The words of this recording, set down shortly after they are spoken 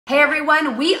Hey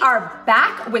everyone, we are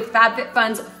back with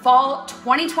FabFitFun's Fall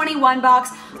 2021 box.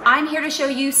 I'm here to show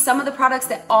you some of the products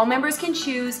that all members can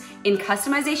choose in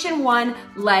Customization 1.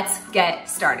 Let's get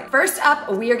started. First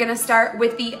up, we are gonna start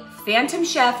with the Phantom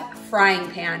Chef Frying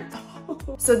Pan.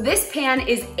 So this pan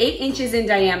is 8 inches in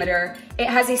diameter. It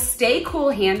has a stay cool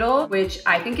handle, which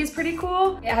I think is pretty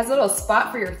cool. It has a little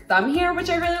spot for your thumb here, which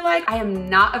I really like. I am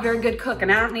not a very good cook and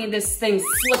I don't need this thing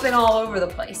slipping all over the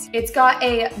place. It's got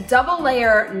a double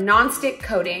layer non-stick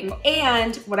coating.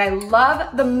 And what I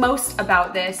love the most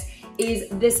about this is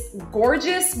this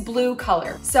gorgeous blue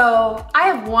color. So I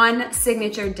have one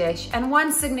signature dish and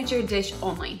one signature dish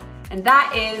only, and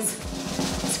that is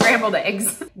scrambled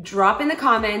eggs. Drop in the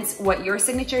comments what your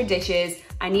signature dish is.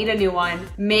 I need a new one.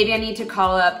 Maybe I need to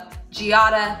call up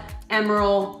Giada,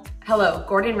 Emerald, hello,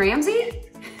 Gordon Ramsay?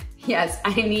 Yes,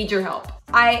 I need your help.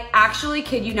 I actually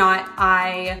kid you not,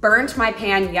 I burnt my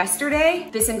pan yesterday.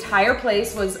 This entire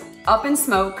place was up in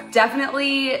smoke.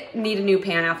 Definitely need a new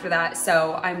pan after that.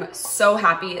 So I'm so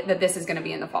happy that this is gonna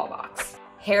be in the fall box.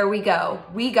 Here we go.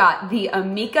 We got the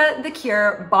Amika the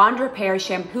Kure Bond Repair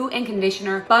Shampoo and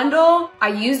Conditioner Bundle. I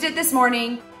used it this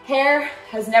morning. Hair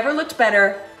has never looked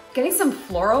better. Getting some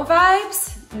floral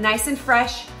vibes, nice and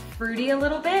fresh, fruity a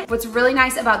little bit. What's really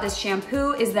nice about this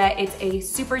shampoo is that it's a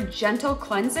super gentle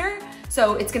cleanser.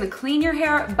 So it's gonna clean your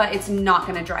hair, but it's not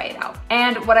gonna dry it out.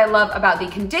 And what I love about the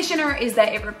conditioner is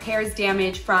that it repairs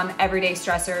damage from everyday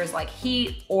stressors like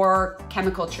heat or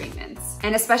chemical treatments.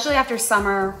 And especially after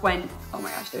summer when, oh my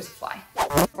gosh, there's a fly.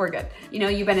 We're good. You know,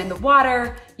 you've been in the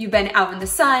water, you've been out in the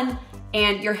sun,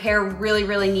 and your hair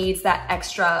really needs that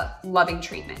extra loving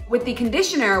treatment. With the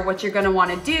conditioner, what you're gonna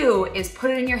wanna do is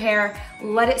put it in your hair,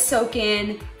 let it soak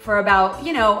in for about,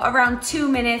 you know, around 2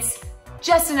 minutes,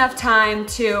 just enough time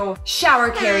to shower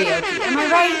karaoke. Am I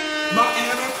right? My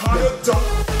anaconda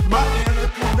don't, my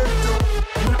anaconda don't.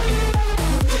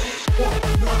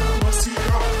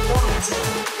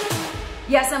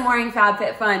 Yes, I'm wearing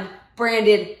FabFitFun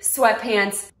branded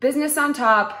sweatpants, business on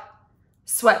top,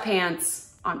 sweatpants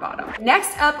on bottom.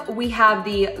 Next up, we have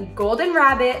the Golden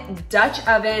Rabbit Dutch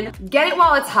Oven. Get it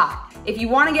while it's hot. If you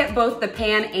wanna get both the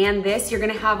pan and this, you're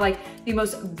gonna have like the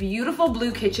most beautiful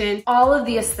blue kitchen, all of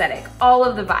the aesthetic, all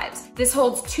of the vibes. This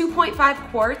holds 2.5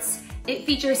 quarts. It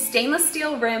features stainless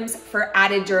steel rims for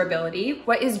added durability.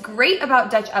 What is great about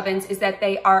Dutch ovens is that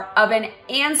they are oven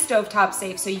and stovetop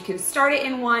safe, so you can start it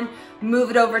in one,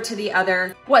 move it over to the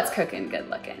other. What's cooking good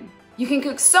looking? You can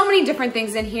cook so many different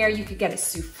things in here. You could get a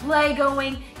souffle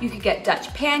going. You could get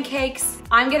Dutch pancakes.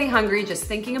 I'm getting hungry just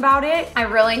thinking about it. I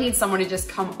really need someone to just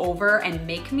come over and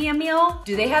make me a meal.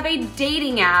 Do they have a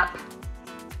dating app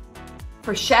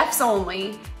for chefs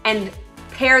only and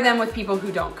pair them with people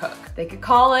who don't cook? They could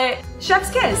call it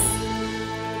Chef's Kiss.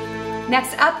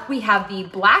 Next up, we have the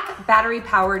BLAQ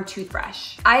battery-powered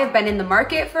toothbrush. I have been in the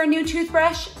market for a new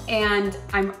toothbrush and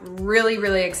I'm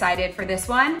really excited for this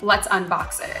one. Let's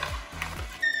unbox it.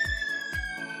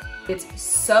 It's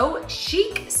so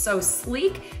chic, so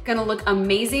sleek, gonna look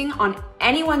amazing on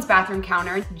anyone's bathroom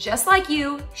counter. Just like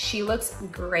you, she looks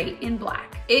great in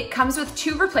black. It comes with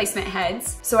 2 replacement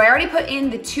heads. So I already put in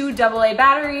the 2 AA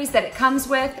batteries that it comes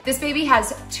with. This baby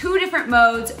has 2 different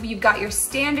modes. You've got your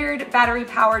standard battery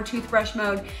powered toothbrush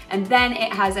mode, and then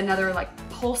it has another like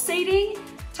pulsating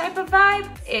type of vibe.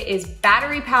 It is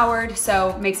battery powered,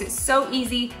 so makes it so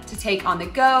easy to take on the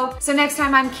go. So next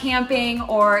time I'm camping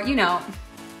or, you know,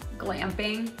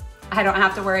 glamping, I don't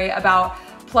have to worry about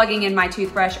plugging in my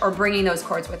toothbrush or bringing those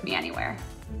cords with me anywhere.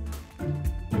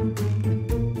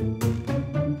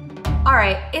 All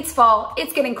right, it's fall,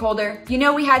 it's getting colder. You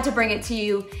know we had to bring it to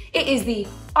you. It is the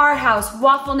ARHAUS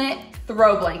Waffle Knit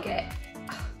Throw Blanket.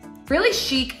 Really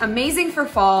chic, amazing for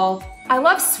fall. I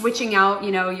love switching out,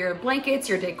 you know, your blankets,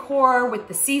 your decor with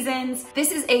the seasons.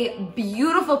 This is a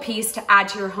beautiful piece to add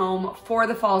to your home for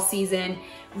the fall season.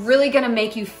 Really gonna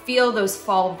make you feel those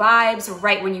fall vibes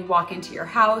right when you walk into your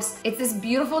house. It's this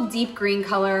beautiful deep green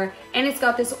color and it's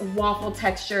got this waffle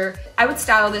texture. I would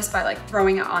style this by like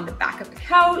throwing it on the back of the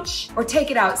couch or take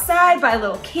it outside by a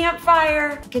little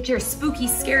campfire. Get your spooky,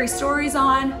 scary stories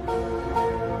on.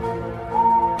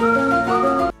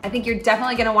 I think you're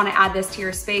definitely gonna wanna add this to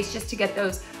your space just to get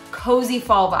those cozy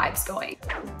fall vibes going.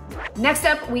 Next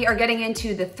up, we are getting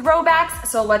into the throwbacks.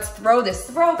 So let's throw this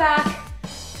throwback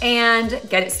and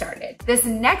get it started. This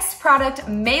next product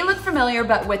may look familiar,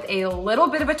 but with a little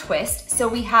bit of a twist. So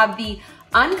we have the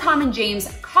Uncommon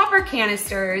James copper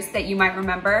canisters that you might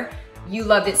remember. You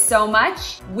loved it so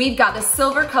much. We've got the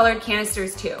silver colored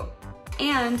canisters too.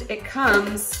 and it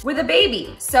comes with a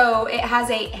baby. So it has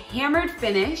a hammered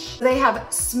finish. They have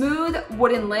smooth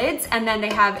wooden lids, and then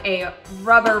they have a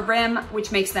rubber rim,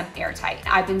 which makes them airtight.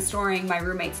 I've been storing my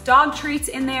roommate's dog treats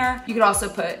in there. You could also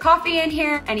put coffee in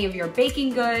here, any of your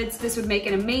baking goods. This would make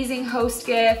an amazing host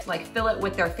gift, like fill it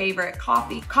with their favorite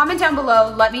coffee. Comment down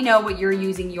below, let me know what you're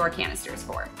using your canisters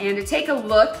for. And to take a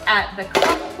look at the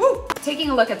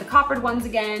taking a look at the coppered ones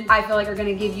again, I feel like are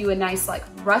gonna give you a nice like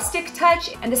rustic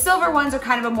touch, and the silver ones are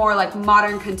kind of a more like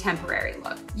modern contemporary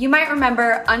look. You might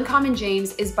remember Uncommon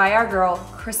James is by our girl,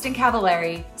 Kristen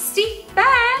Cavallari. Stephen!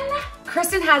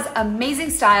 Kristen has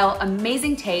amazing style,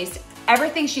 amazing taste.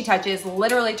 Everything she touches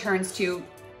literally turns to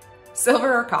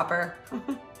silver or copper.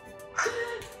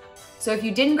 So if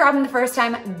you didn't grab them the first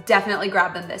time, definitely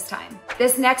grab them this time.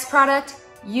 This next product,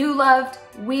 you loved,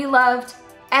 we loved,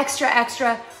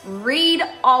 extra, read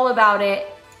all about it.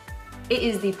 It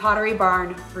is the Pottery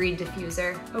Barn Reed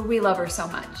Diffuser. Oh, we love her so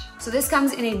much. So this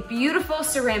comes in a beautiful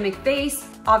ceramic base.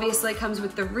 Obviously it comes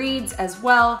with the reeds as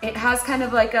well. It has kind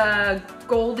of like a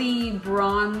goldy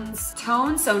bronze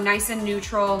tone, so nice and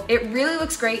neutral. It really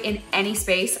looks great in any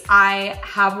space. I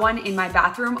have one in my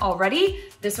bathroom already.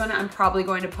 This one I'm probably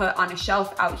going to put on a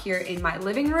shelf out here in my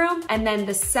living room. And then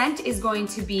the scent is going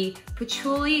to be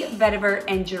patchouli, vetiver,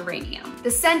 and geranium.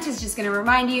 The scent is just gonna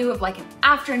remind you of like an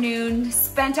afternoon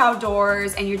spent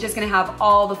outdoors, and you're just gonna have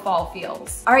all the fall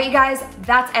feels. All right, you guys,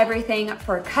 that's everything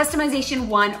for customization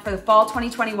 1 for the fall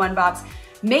 2021 box.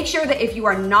 Make sure that if you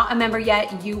are not a member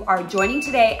yet, you are joining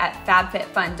today at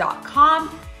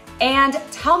FabFitFun.com. And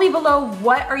tell me below,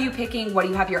 what are you picking? What do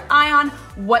you have your eye on?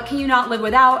 What can you not live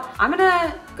without? I'm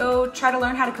gonna go try to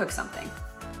learn how to cook something.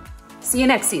 See you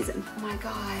next season. Oh my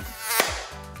God.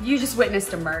 You just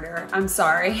witnessed a murder. I'm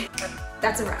sorry.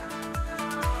 That's a wrap.